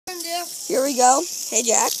Here we go. Hey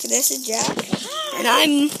Jack, this is Jack, and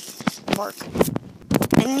I'm Mark.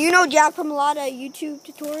 And you know Jack from a lot of YouTube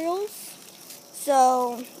tutorials.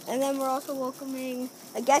 So, and then we're also welcoming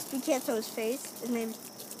a guest. We can't show his face. His name's,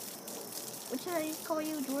 what should I call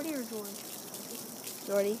you, Jordy or George?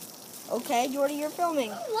 Jordy. Okay, Jordy, you're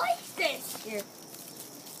filming. Who likes this? Here.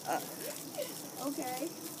 Okay.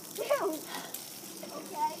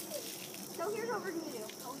 Okay. So here's what we're gonna do.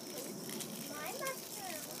 Mine's not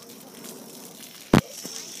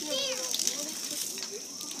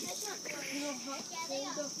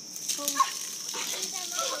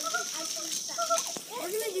We're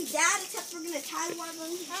gonna do that, except we're gonna tie one of them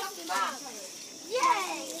to something.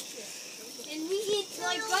 Yay! And we get to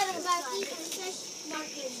like run about each and fish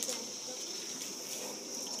markers.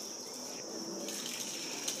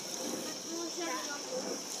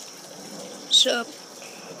 Sup?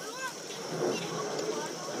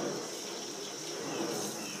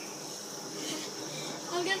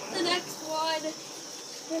 I'll get the next one.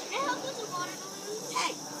 It helps with the water balloons.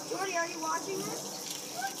 Hey, Jordy, are you watching this?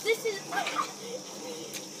 This is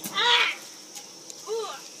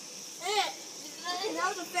that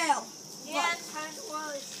was a fail. Yeah, it kind of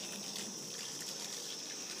was.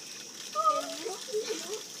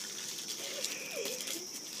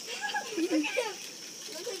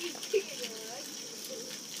 Look like he's kicking it, right?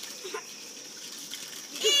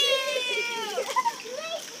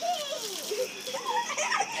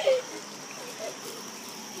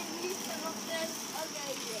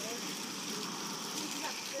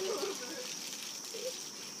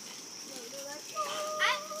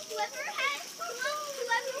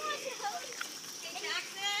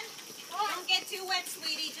 Too wet,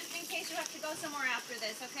 sweetie, just in case you have to go somewhere after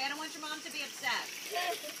this, okay? I don't want your mom to be upset.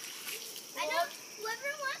 I know whoever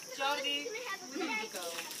wants to Jody, go is gonna have a we good need to idea.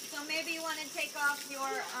 go. So maybe you want to take off your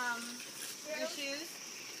shoes?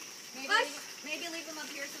 Maybe leave them up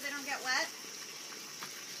here so they don't get wet.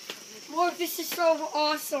 Mark, this is so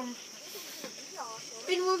awesome.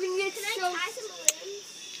 And we're gonna get Can I so. tie some balloons?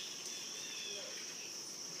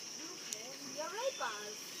 You're right,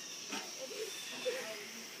 Buzz.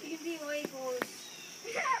 You can be labels.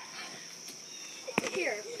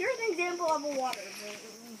 Here's an example of a water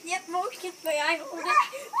balloon. Yep, Mark gets my eye hold it.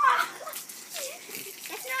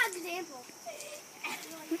 That's not an example.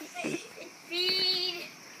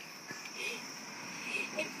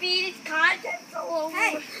 It feed its contents all over.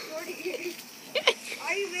 Hey, Jordy,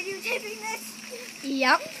 are you videotaping this?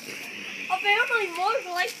 Yep. Apparently, Mark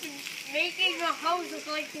likes making a house look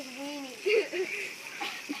like his weenie.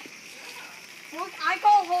 Look, I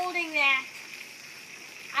call holding that.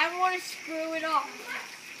 I want to screw it up.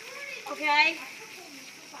 Okay?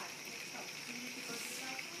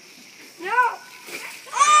 No!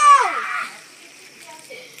 Oh!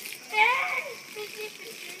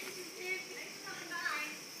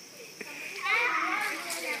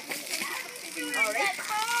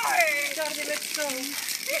 Johnny, let's go.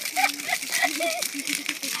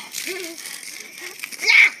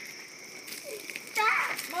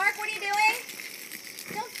 Mark, what are you doing?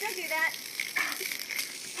 Don't do that.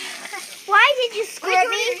 Why did you squirt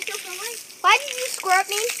me? Why did you squirt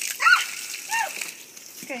me?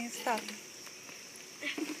 Okay, stop.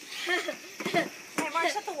 Hey, Mark,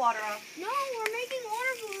 shut the water off. No, we're making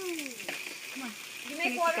water balloons. You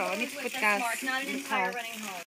make water balloons with this, Mark, not an entire running hose.